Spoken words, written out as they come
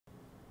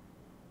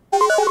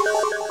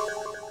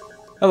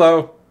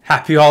Hello.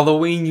 Happy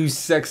Halloween, you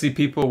sexy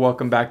people.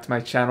 Welcome back to my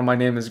channel. My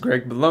name is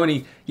Greg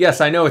Baloney. Yes,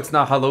 I know it's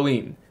not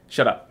Halloween.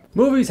 Shut up.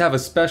 Movies have a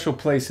special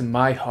place in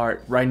my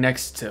heart right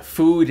next to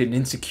food and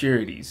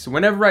insecurities. So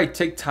whenever I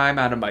take time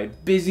out of my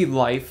busy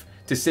life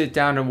to sit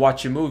down and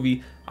watch a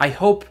movie, I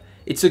hope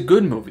it's a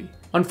good movie.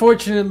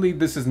 Unfortunately,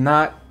 this is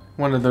not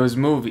one of those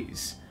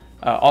movies.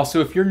 Also,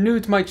 if you're new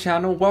to my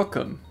channel,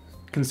 welcome.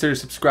 Consider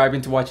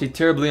subscribing to watch a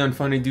terribly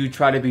unfunny dude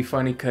try to be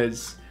funny,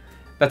 cause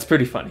that's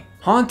pretty funny.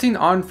 Haunting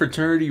on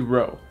Fraternity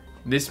Row.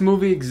 This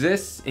movie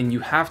exists and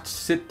you have to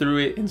sit through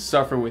it and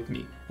suffer with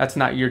me. That's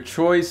not your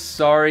choice,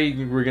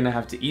 sorry, we're gonna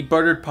have to eat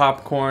buttered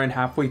popcorn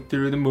halfway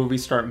through the movie,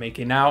 start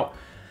making out.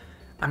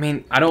 I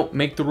mean, I don't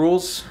make the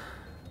rules.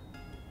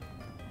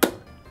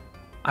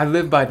 I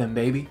live by them,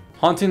 baby.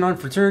 Haunting on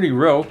Fraternity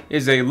Row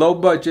is a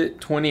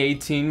low-budget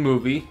 2018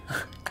 movie,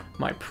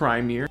 my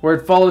prime year, where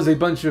it follows a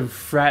bunch of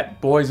frat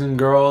boys and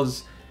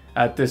girls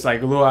at this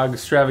like little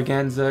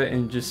extravaganza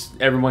and just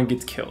everyone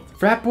gets killed.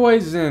 Frat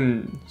boys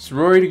and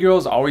sorority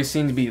girls always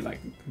seem to be like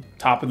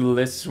top of the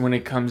list when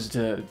it comes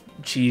to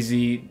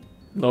cheesy,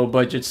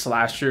 low-budget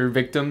slasher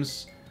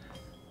victims.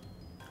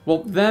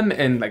 Well, them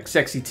and like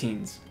sexy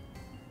teens.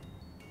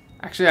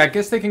 Actually, I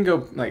guess they can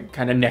go like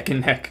kind of neck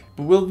and neck.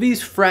 But will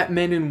these frat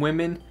men and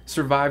women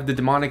survive the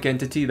demonic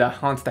entity that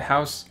haunts the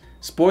house?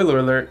 Spoiler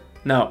alert,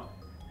 no.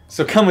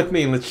 So come with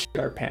me and let's shit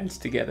our pants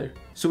together.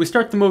 So we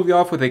start the movie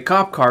off with a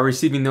cop car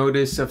receiving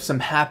notice of some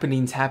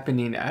happenings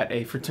happening at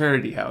a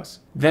fraternity house.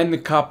 Then the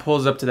cop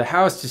pulls up to the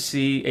house to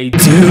see a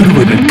dude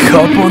with a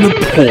cup on the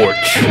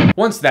porch.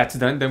 Once that's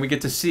done, then we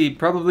get to see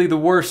probably the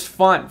worst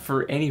font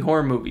for any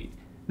horror movie.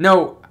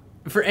 No,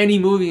 for any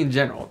movie in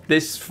general.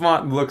 This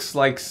font looks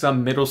like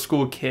some middle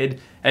school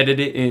kid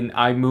edited in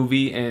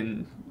iMovie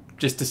and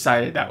just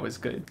decided that was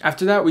good.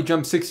 After that, we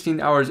jump 16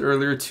 hours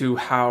earlier to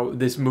how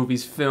this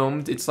movie's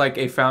filmed. It's like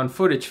a found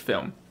footage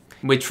film,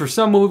 which for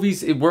some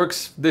movies it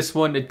works, this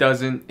one it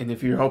doesn't, and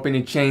if you're hoping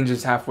it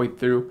changes halfway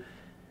through,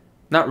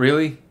 not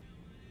really.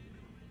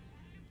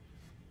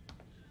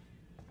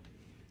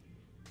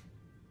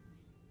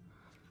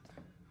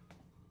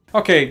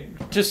 Okay,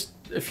 just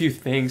a few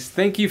things.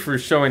 Thank you for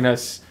showing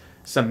us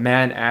some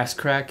man ass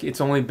crack. It's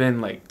only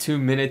been like 2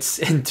 minutes,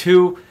 and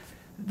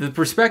the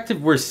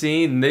perspective we're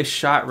seeing this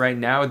shot right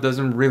now, it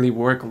doesn't really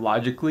work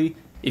logically.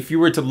 If you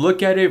were to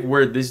look at it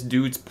where this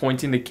dude's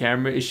pointing the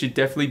camera, it should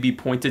definitely be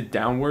pointed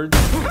downwards.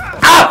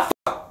 Ah!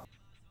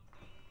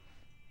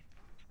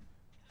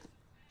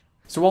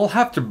 So I'll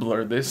have to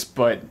blur this,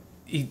 but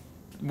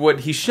what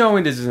he's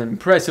showing is an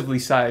impressively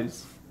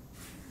sized.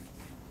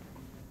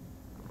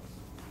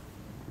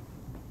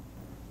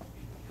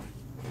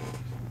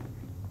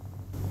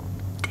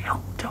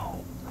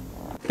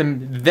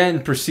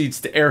 Then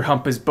proceeds to air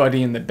hump his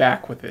buddy in the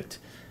back with it.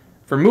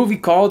 For a movie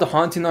called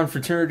Haunting on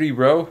Fraternity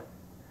Row,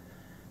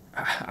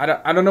 I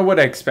don't know what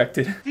I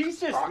expected.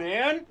 Jesus,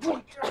 man!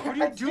 What are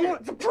you doing?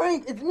 It's a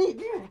prank! It's me,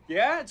 dude!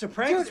 Yeah, it's a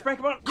prank? It's a prank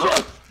about...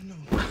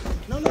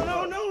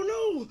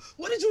 No!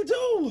 What did you do?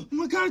 Oh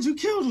my God, you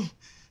killed him!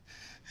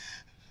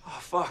 Oh,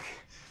 fuck.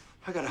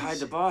 I gotta hide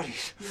the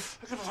bodies.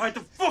 I gotta hide the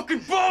fucking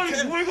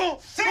bodies,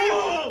 Wiggle!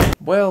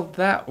 Well,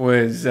 that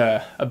was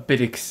a bit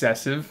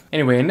excessive.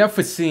 Anyway, enough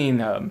with seeing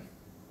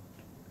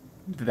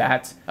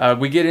that.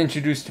 We get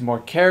introduced to more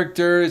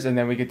characters, and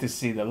then we get to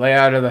see the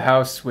layout of the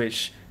house,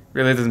 which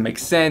really doesn't make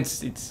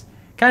sense. It's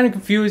kind of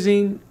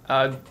confusing.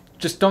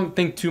 Just don't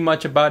think too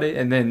much about it,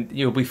 and then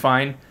you'll be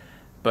fine.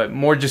 But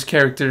more just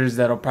characters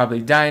that'll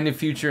probably die in the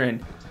future.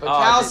 And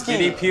oh,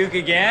 did he puke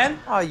again?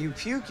 Oh, you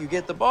puke, you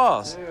get the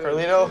balls.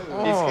 Carlito,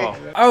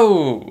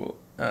 oh,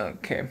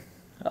 okay.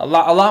 A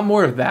lot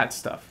more of that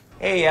stuff.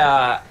 Hey,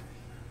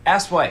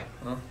 ass white.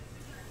 Huh?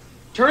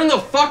 turn the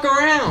fuck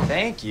around!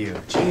 Thank you.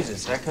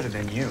 Jesus, that could have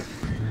been you.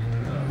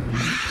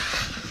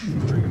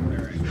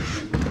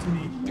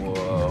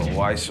 Whoa,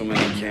 why so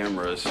many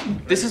cameras?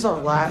 This is our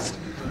last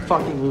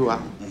fucking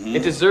luau.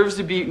 It deserves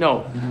to be,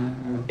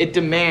 it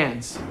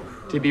demands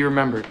to be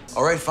remembered.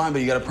 All right, fine,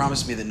 but you gotta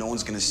promise me that no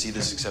one's gonna see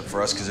this except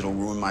for us because it'll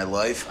ruin my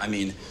life. I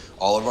mean,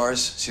 all of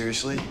ours,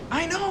 seriously?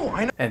 I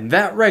know. And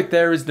that right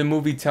there is the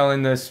movie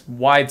telling us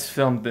why it's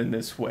filmed in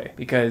this way.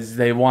 Because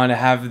they want to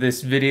have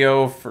this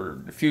video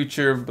for the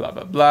future, blah,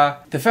 blah, blah.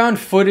 The found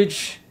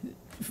footage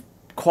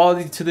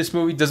quality to this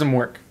movie doesn't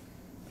work.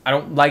 I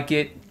don't like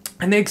it.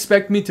 And they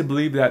expect me to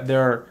believe that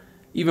there are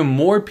even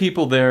more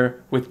people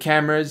there with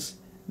cameras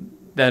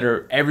that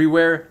are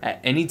everywhere at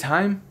any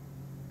time.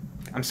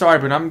 I'm sorry,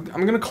 but I'm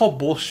gonna call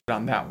bullshit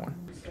on that one.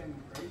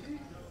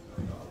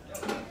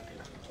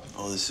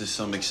 Oh, this is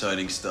some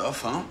exciting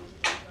stuff, huh?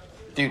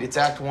 Dude, it's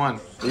Act 1.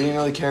 We didn't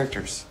know the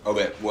characters.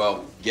 Okay,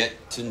 well,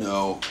 get to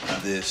know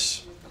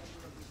this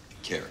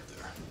character.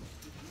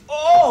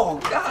 Oh,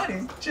 God,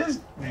 he's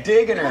just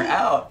digging her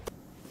out.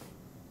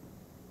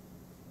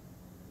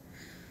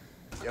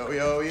 Yo.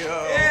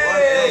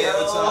 Hey,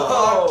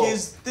 what the fuck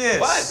is this?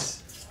 What?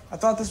 I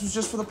thought this was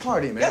just for the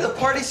party, man. Yeah, the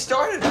party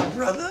started,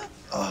 brother.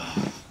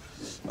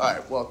 All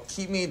right, well,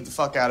 keep me the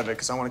fuck out of it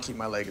because I want to keep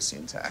my legacy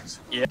intact.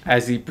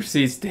 As he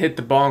proceeds to hit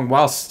the bong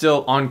while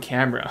still on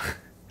camera.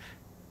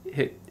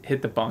 Hit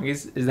hit the bong.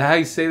 Is that how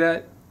you say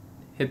that?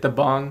 Hit the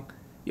bong?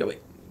 Yo,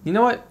 wait. You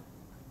know what?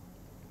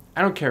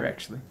 I don't care,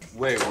 actually.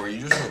 Wait, were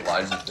you just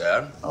Elijah's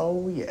dad?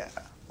 Oh, yeah.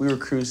 We were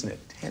cruising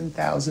at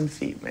 10,000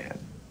 feet, man.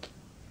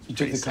 You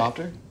took the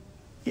copter?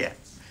 Yeah.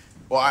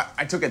 Well,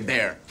 I took it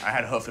there. I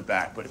had to hoof it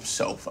back, but it was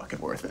so fucking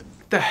worth it.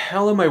 What the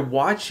hell am I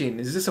watching?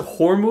 Is this a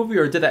horror movie,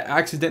 or did I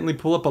accidentally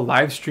pull up a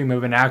live stream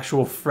of an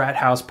actual frat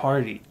house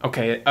party?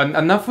 Okay,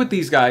 enough with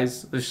these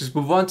guys. Let's just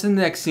move on to the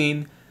next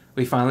scene.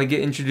 We finally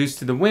get introduced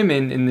to the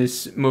women in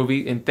this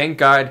movie, and thank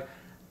God,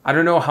 I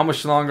don't know how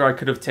much longer I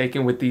could have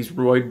taken with these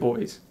roid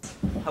boys.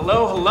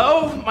 Hello,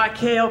 hello, my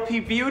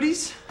KLP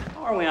beauties.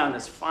 How are we on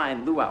this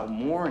fine luau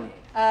morning?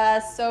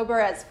 Sober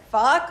as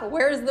fuck.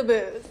 Where's the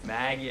booze?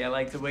 Maggie, I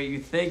like the way you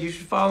think. You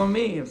should follow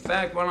me. In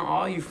fact, why don't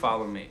all you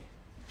follow me?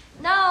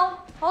 No,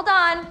 hold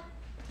on.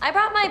 I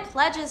brought my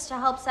pledges to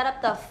help set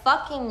up the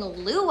fucking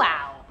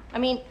luau. I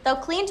mean, they'll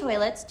clean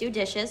toilets, do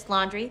dishes,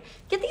 laundry,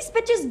 get these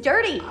bitches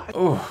dirty.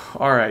 Oh,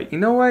 alright. You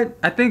know what?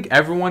 I think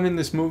everyone in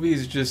this movie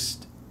is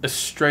just a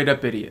straight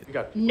up idiot.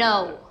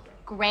 No.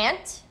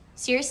 Grant,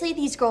 seriously,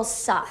 these girls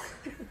suck.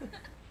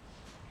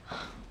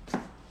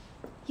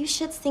 You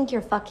shits think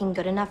you're fucking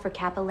good enough for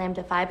Kappa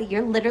Lambda Phi, but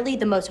you're literally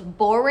the most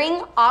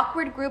boring,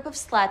 awkward group of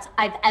sluts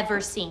I've ever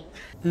seen.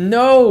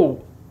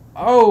 No!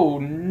 Oh,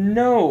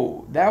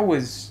 no. That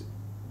was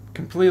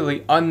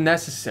completely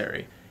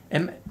unnecessary.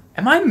 Am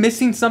I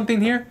missing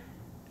something here?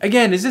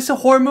 Again, is this a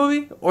horror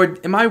movie? Or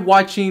am I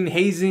watching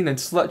hazing and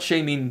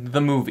slut-shaming the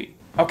movie?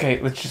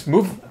 Okay, let's just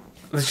move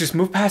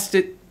past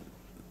it.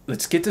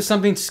 Let's get to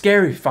something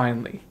scary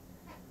finally.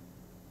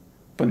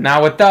 But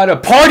now without a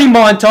party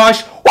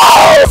montage.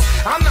 Whoa!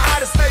 I'm the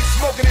hottest snake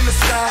smoking in the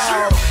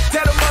style.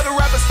 Tell the mother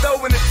rapper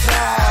stove in the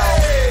towel.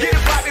 Get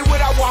it poppy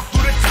when I walk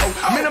through the toe.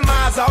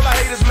 Minimize all the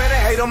haters, man,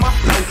 they hate on my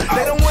flow.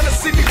 They don't want to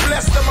see me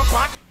blessed on my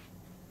pocket.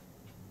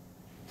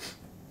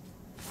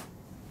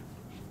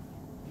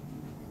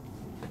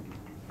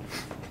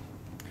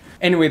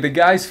 Anyway, the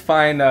guys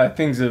find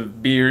things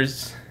of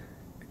beers,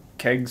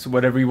 kegs,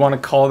 whatever you want to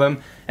call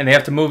them, and they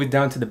have to move it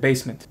down to the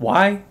basement.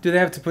 Why do they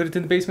have to put it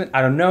in the basement?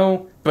 I don't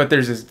know, but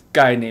there's this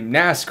guy named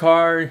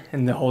NASCAR,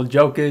 and the whole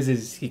joke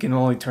is he can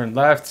only turn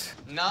left.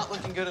 Not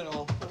looking good at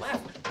all.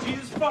 Left.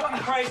 Jesus fucking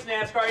Christ,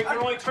 NASCAR, you can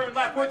only turn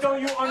left. What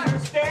don't you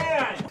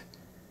understand?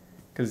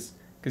 Cause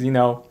you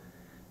know.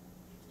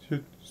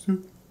 What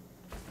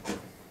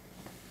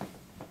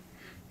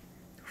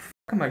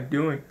am I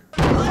doing?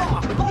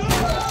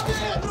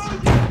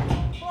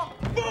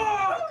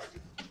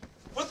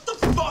 What the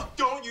fuck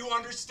don't you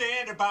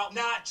understand about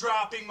not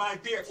dropping my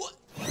beer? What?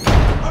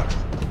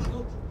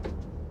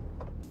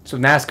 So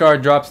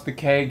NASCAR drops the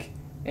keg,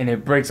 and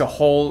it breaks a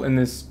hole in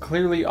this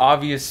clearly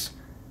obvious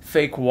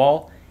fake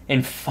wall,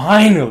 and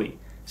finally,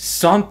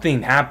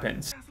 something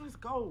happens. Let's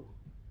go.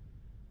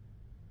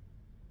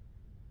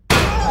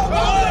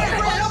 Fuck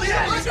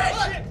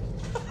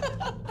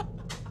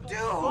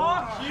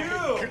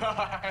you!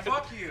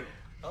 Fuck you!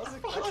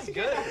 That was good.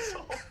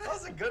 That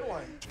was a good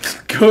one.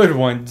 Good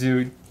one,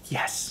 dude.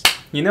 Yes.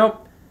 You know,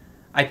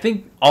 I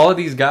think all of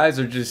these guys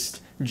are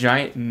just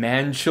giant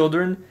man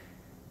children.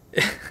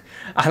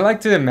 I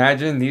like to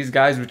imagine these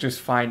guys would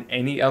just find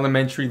any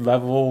elementary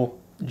level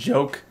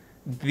joke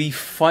the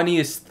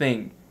funniest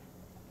thing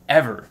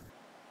ever.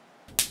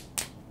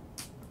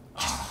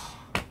 Oh,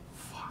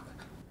 fuck.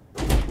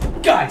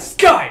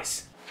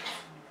 Guys!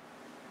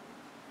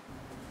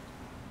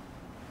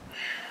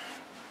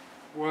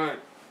 What?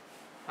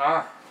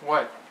 Huh?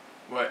 What?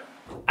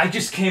 I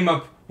just came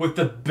up with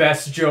the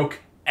best joke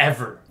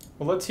ever.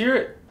 Well, let's hear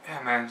it.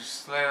 Yeah, man,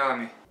 just lay it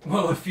on me.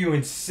 Well, if you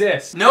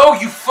insist. No,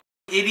 you fucking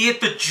idiot,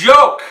 the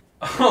joke!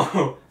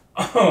 Oh,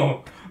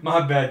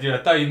 my bad, dude.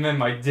 I thought you meant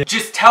my dick.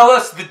 Just tell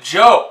us the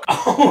joke.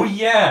 Oh,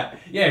 yeah.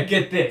 Yeah,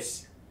 get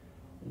this.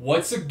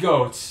 What's a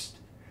goat's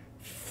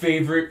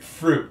favorite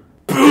fruit?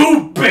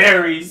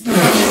 Blueberries! Oh,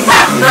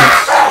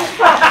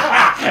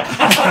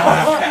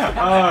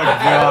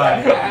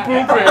 God.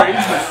 Blueberries.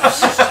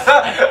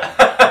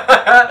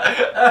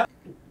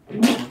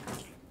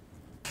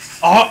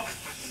 Oh,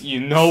 you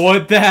know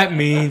what that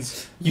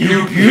means.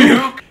 You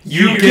puke,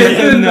 you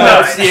get the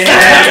nuts.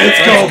 Yeah,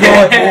 let's go,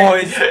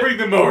 boys. Bring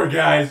them over,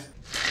 guys.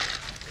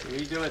 What are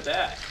you doing with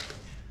that?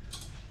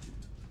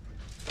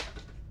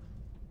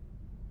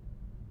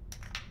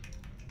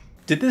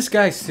 Did this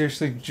guy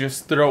seriously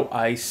just throw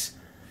ice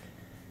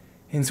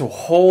into a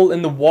hole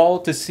in the wall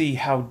to see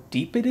how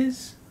deep it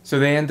is? So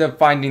they end up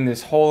finding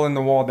this hole in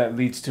the wall that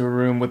leads to a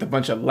room with a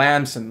bunch of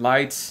lamps and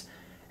lights.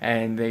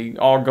 And they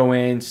all go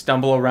in,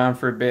 stumble around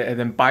for a bit, and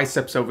then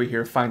Biceps over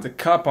here finds a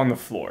cup on the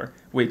floor,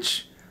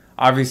 which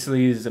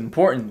obviously is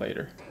important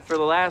later. For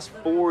the last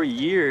 4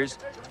 years,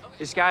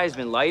 this guy has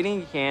been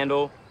lighting a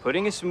candle,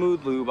 putting a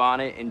smooth lube on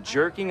it, and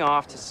jerking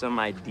off to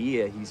some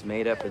idea he's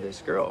made up of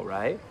this girl,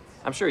 right?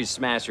 I'm sure he's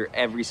smashed her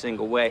every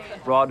single way.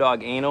 Raw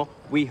dog anal,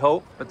 we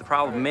hope, but the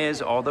problem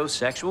is all those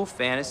sexual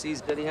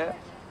fantasies that he had,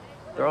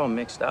 they're all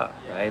mixed up,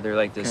 right? They're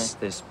like this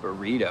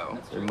burrito.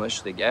 They're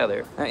mushed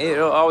together.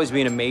 It'll always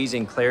be an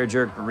amazing Claire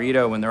jerk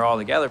burrito when they're all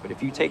together, but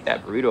if you take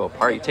that burrito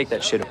apart, you take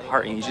that shit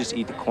apart and you just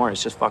eat the corn,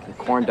 it's just fucking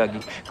corn,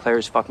 Dougie.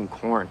 Claire's fucking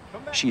corn.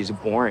 She is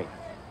boring.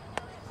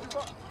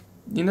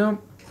 You know,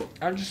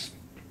 I'm just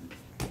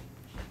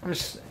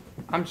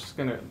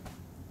gonna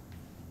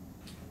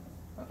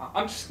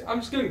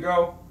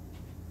go.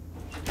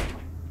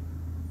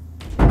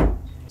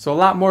 So a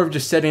lot more of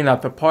just setting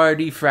up the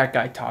party, frat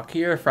guy talk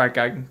here, frat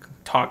guy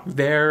talk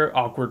there,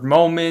 awkward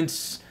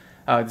moments.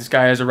 This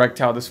guy has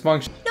erectile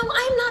dysfunction. No,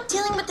 I'm not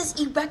dealing with this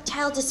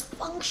erectile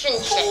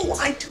dysfunction shit. Oh,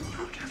 I do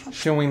not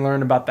have Then we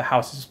learn about the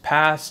house's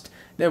past.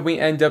 Then we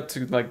end up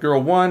to like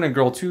girl 1 and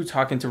girl 2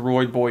 talking to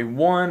Roy Boy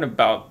 1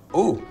 about...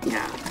 Ooh.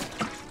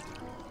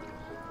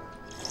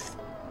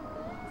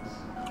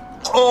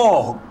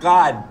 Oh,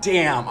 god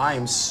damn. I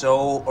am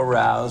so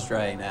aroused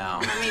right now.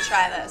 Let me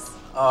try this.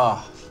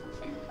 Oh.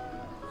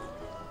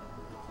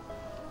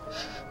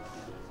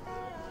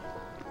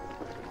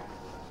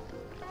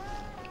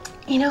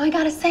 You know, I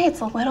gotta say,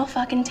 it's a little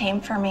fucking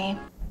tame for me.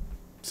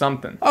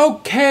 something.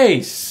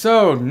 Okay,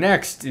 so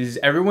next is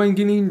everyone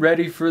getting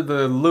ready for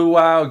the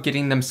luau,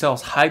 getting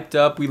themselves hyped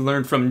up. We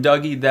learned from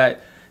Dougie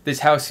that this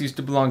house used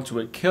to belong to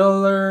a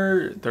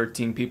killer.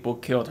 13 people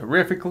killed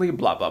horrifically,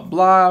 blah, blah,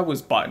 blah.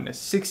 Was bought in the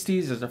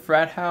 60s as a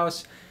frat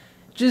house.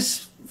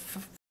 Just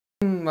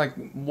like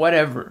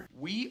whatever.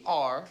 We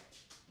are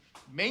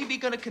maybe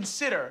gonna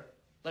consider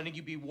letting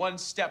you be one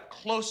step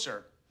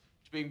closer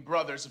to being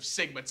brothers of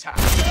Sigma Tau.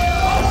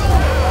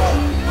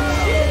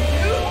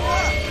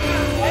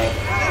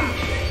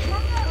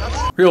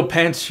 Real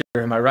pants shit,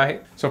 am I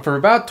right? So for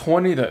about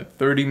 20 to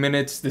 30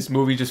 minutes, this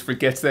movie just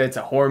forgets that it's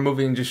a horror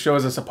movie and just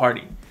shows us a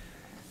party.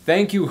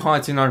 Thank you,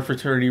 Haunting on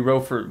Fraternity Row,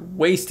 for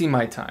wasting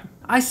my time.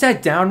 I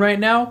sat down right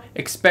now,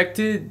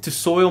 expected to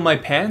soil my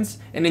pants,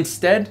 and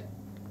instead,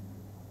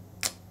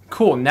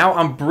 cool, now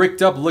I'm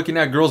bricked up looking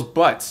at girls'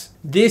 butts.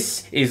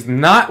 This is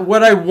not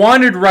what I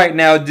wanted right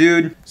now,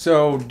 dude.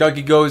 So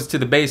Dougie goes to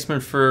the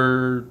basement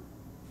for...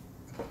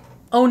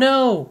 Oh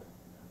no!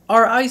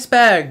 Our ice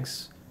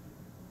bags!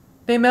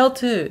 They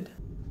melted.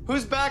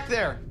 Who's back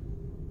there?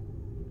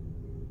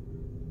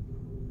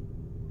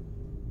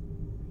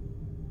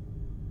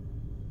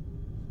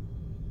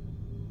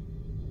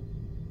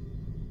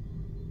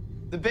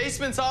 The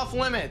basement's off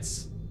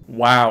limits.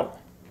 Wow.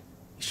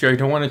 You sure you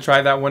don't want to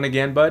try that one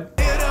again, bud?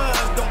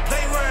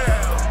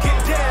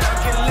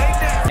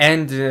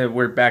 And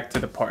we're back to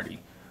the party.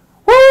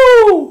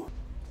 Woo!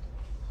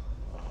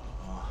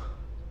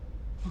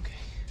 Okay.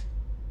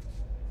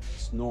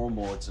 It's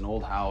normal. It's an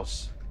old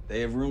house.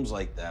 They have rooms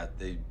like that.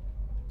 They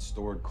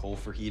stored coal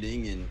for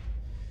heating and...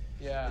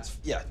 Yeah.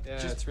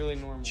 It's really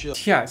normal. Chill.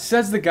 Yeah,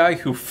 says the guy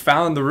who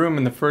found the room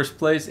in the first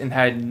place and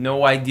had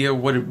no idea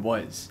what it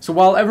was. So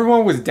while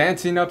everyone was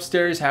dancing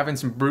upstairs, having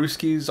some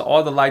brewskis,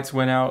 all the lights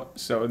went out.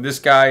 So this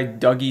guy,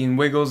 Dougie and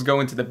Wiggles, go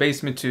into the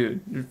basement to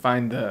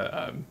find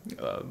the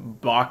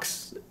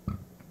box.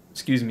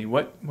 Excuse me,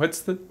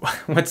 what's the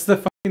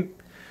fucking...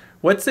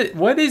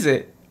 What is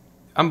it?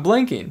 I'm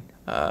blanking.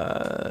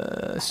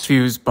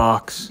 Fuse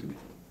box.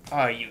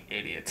 Oh, you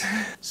idiot.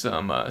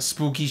 Some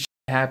spooky shit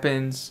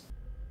happens.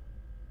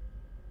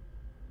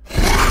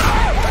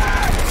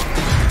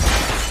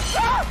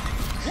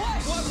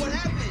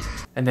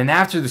 And then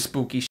after the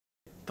spooky shit,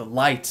 the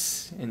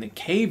lights in the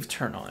cave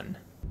turn on.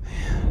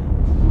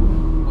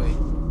 Wait.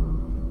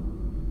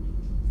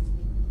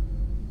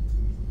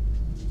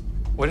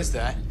 What is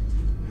that?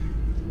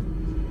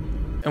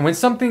 And when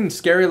something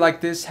scary like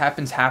this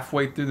happens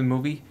halfway through the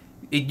movie,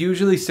 it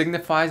usually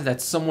signifies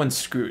that someone's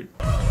screwed.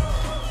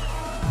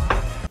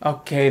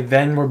 Okay,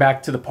 then we're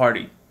back to the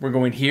party. We're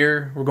going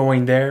here, we're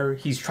going there.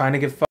 He's trying to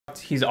get fucked.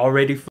 He's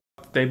already fucked.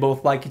 They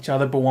both like each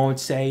other but won't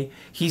say.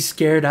 He's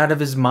scared out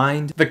of his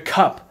mind. The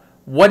cup.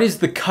 What is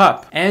the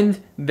cup?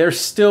 And there's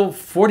still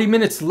 40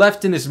 minutes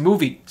left in this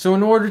movie. So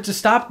in order to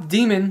stop the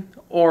demon,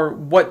 or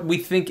what we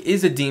think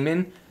is a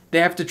demon, they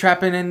have to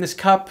trap it in this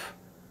cup.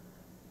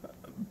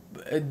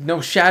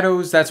 No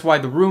shadows, that's why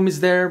the room is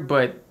there,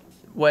 but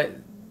what?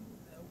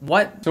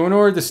 So in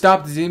order to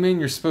stop the demon,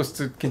 you're supposed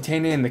to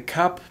contain it in the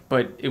cup,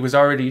 but it was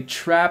already a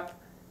trap,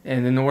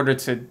 and in order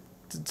to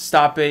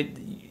stop it,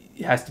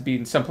 it has to be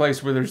in some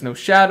place where there's no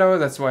shadow.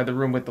 That's why the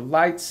room with the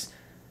lights.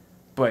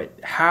 But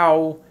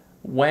how,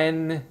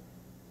 when,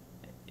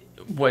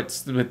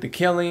 what's with the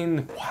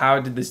killing? How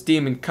did this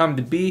demon come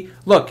to be?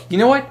 Look, you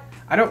know what?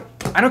 I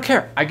don't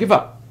care. I give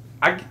up.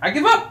 I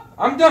give up.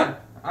 I'm done.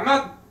 I'm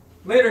out.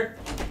 Later.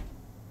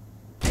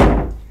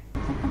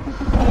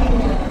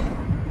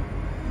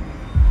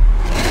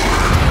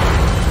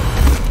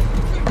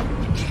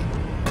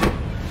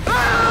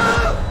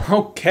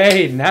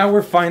 Okay, now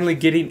we're finally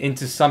getting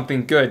into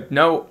something good.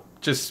 No,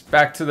 just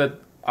back to the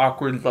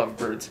awkward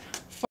lovebirds.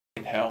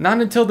 Fucking hell.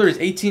 Not until there's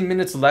 18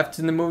 minutes left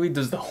in the movie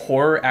does the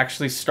horror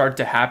actually start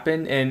to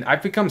happen, and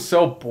I've become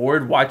so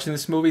bored watching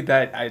this movie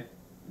that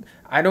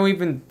I don't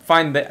even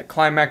find the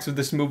climax of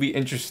this movie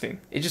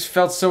interesting. It just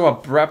felt so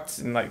abrupt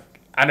and like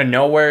out of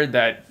nowhere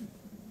that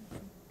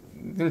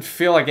didn't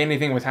feel like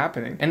anything was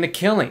happening. And the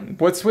killing.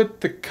 What's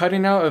with the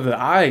cutting out of the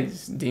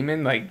eyes,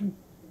 demon? Like,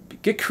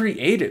 get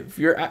creative.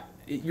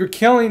 You're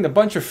killing a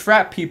bunch of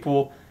frat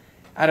people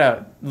at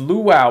a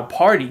luau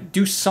party.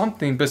 Do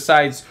something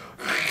besides...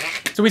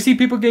 So we see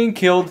people getting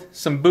killed,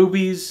 some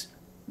boobies,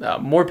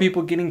 more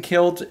people getting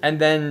killed, and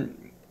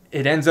then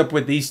it ends up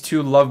with these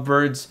two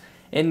lovebirds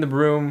in the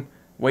room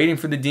waiting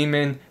for the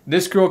demon.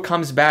 This girl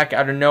comes back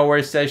out of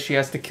nowhere, says she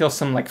has to kill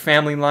some like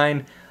family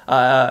line,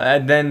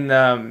 and then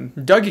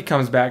Dougie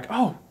comes back.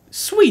 Oh,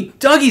 sweet,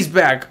 Dougie's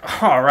back.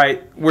 All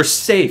right, we're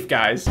safe,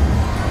 guys. I'm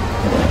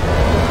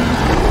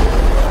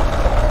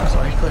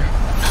sorry, Claire.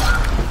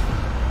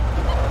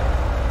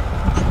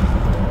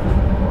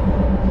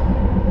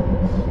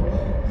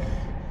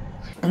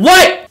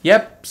 What?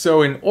 Yep,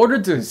 so in order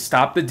to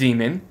stop the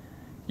demon,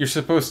 you're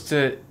supposed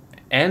to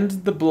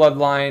end the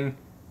bloodline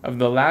of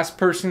the last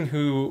person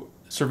who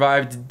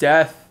survived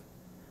death.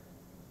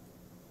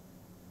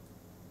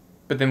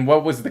 But then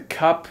what was the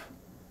cup?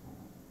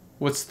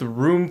 What's the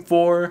room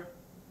for?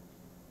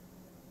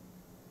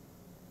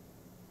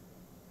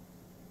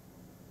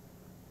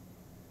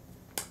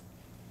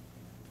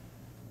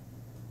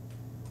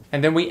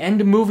 And then we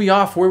end the movie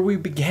off where we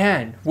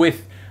began,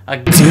 with a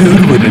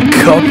dude with a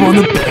cup on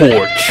the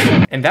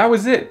porch. And that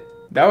was it.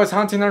 That was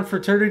Haunting on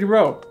Fraternity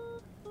Row.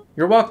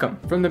 You're welcome.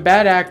 From the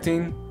bad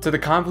acting, to the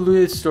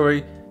convoluted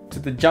story, to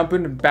the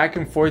jumping back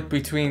and forth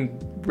between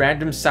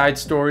random side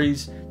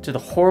stories, to the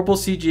horrible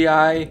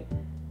CGI,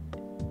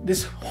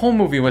 this whole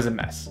movie was a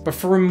mess. But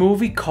for a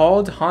movie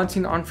called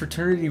Haunting on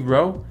Fraternity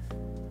Row,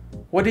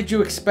 what did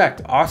you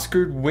expect?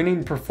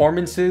 Oscar-winning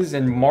performances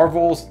and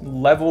Marvel's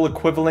level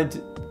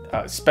equivalent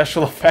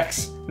special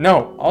effects?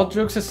 No, all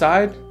jokes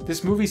aside,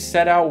 this movie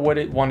set out what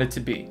it wanted to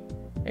be.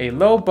 A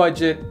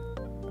low-budget,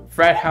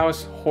 frat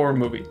house horror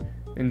movie.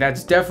 And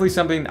that's definitely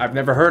something I've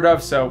never heard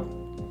of, so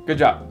good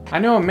job. I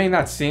know it may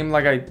not seem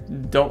like I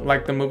don't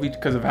like the movie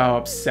because of how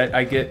upset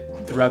I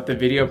get throughout the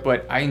video,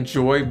 but I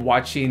enjoy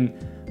watching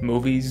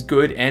movies,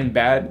 good and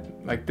bad,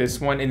 like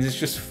this one, and it's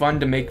just fun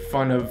to make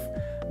fun of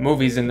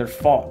movies and their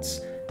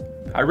faults.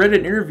 I read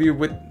an interview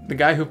with the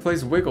guy who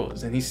plays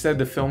Wiggles, and he said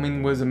the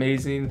filming was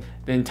amazing,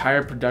 the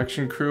entire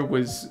production crew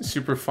was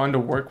super fun to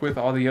work with,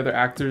 all the other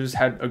actors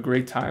had a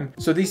great time.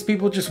 So these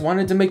people just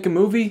wanted to make a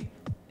movie,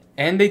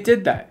 and they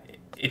did that.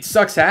 It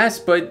sucks ass,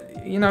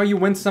 but you know, you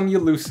win some, you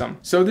lose some.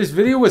 So this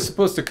video was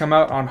supposed to come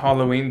out on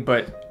Halloween,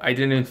 but I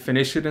didn't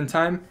finish it in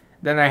time.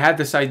 Then I had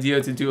this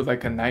idea to do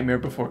like a Nightmare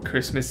Before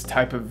Christmas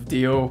type of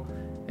deal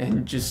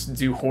and just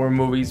do horror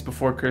movies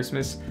before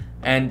Christmas.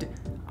 And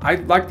I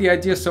like the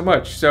idea so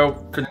much. So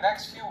for the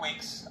next few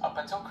weeks, up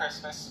until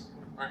Christmas,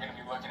 we're gonna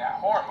be looking at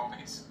horror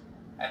movies.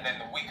 And then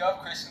the week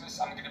of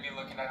Christmas, I'm gonna be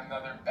looking at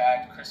another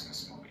bad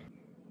Christmas movie.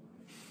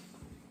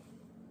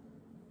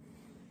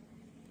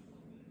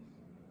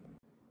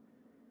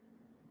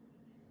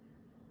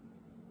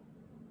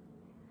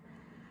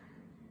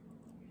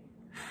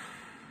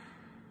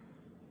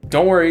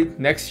 Don't worry,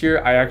 next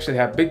year I actually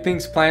have big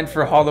things planned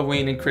for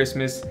Halloween and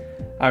Christmas.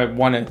 I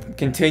want to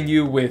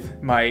continue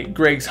with my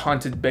Greg's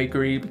Haunted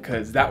Bakery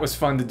because that was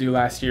fun to do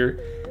last year.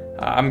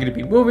 I'm going to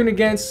be moving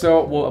again,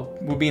 so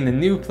we'll be in the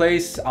new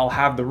place. I'll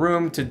have the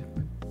room to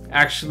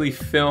actually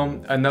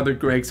film another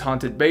Greg's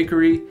Haunted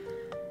Bakery.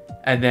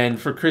 And then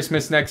for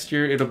Christmas next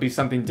year, it'll be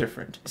something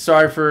different.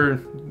 Sorry for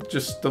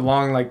just the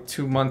long like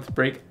 2-month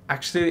break.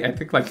 Actually, I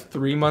think like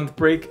 3-month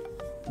break.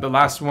 The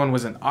last one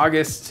was in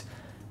August.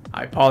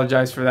 I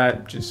apologize for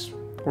that. Just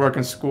work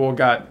and school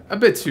got a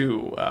bit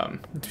too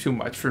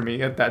much for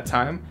me at that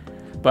time.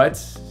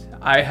 But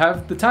I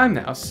have the time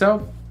now,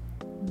 so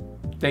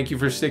thank you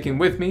for sticking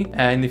with me.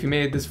 And if you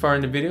made it this far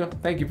in the video,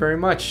 thank you very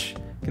much.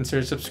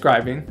 Consider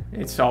subscribing.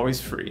 It's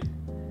always free.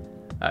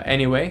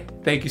 Anyway,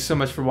 thank you so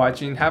much for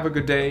watching. Have a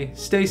good day.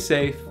 Stay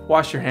safe.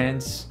 Wash your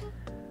hands.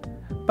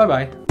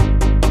 Bye-bye.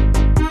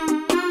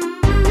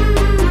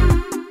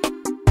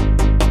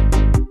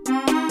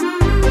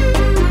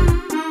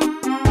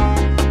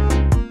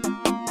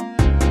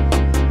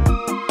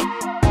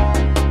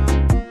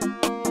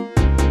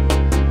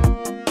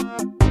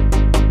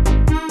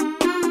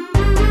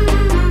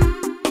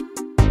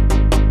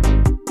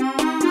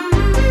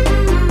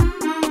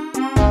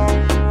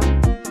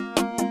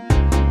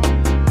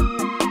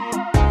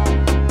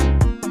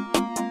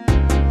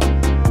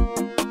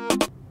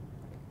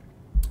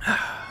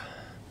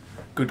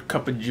 Good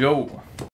cup of joe.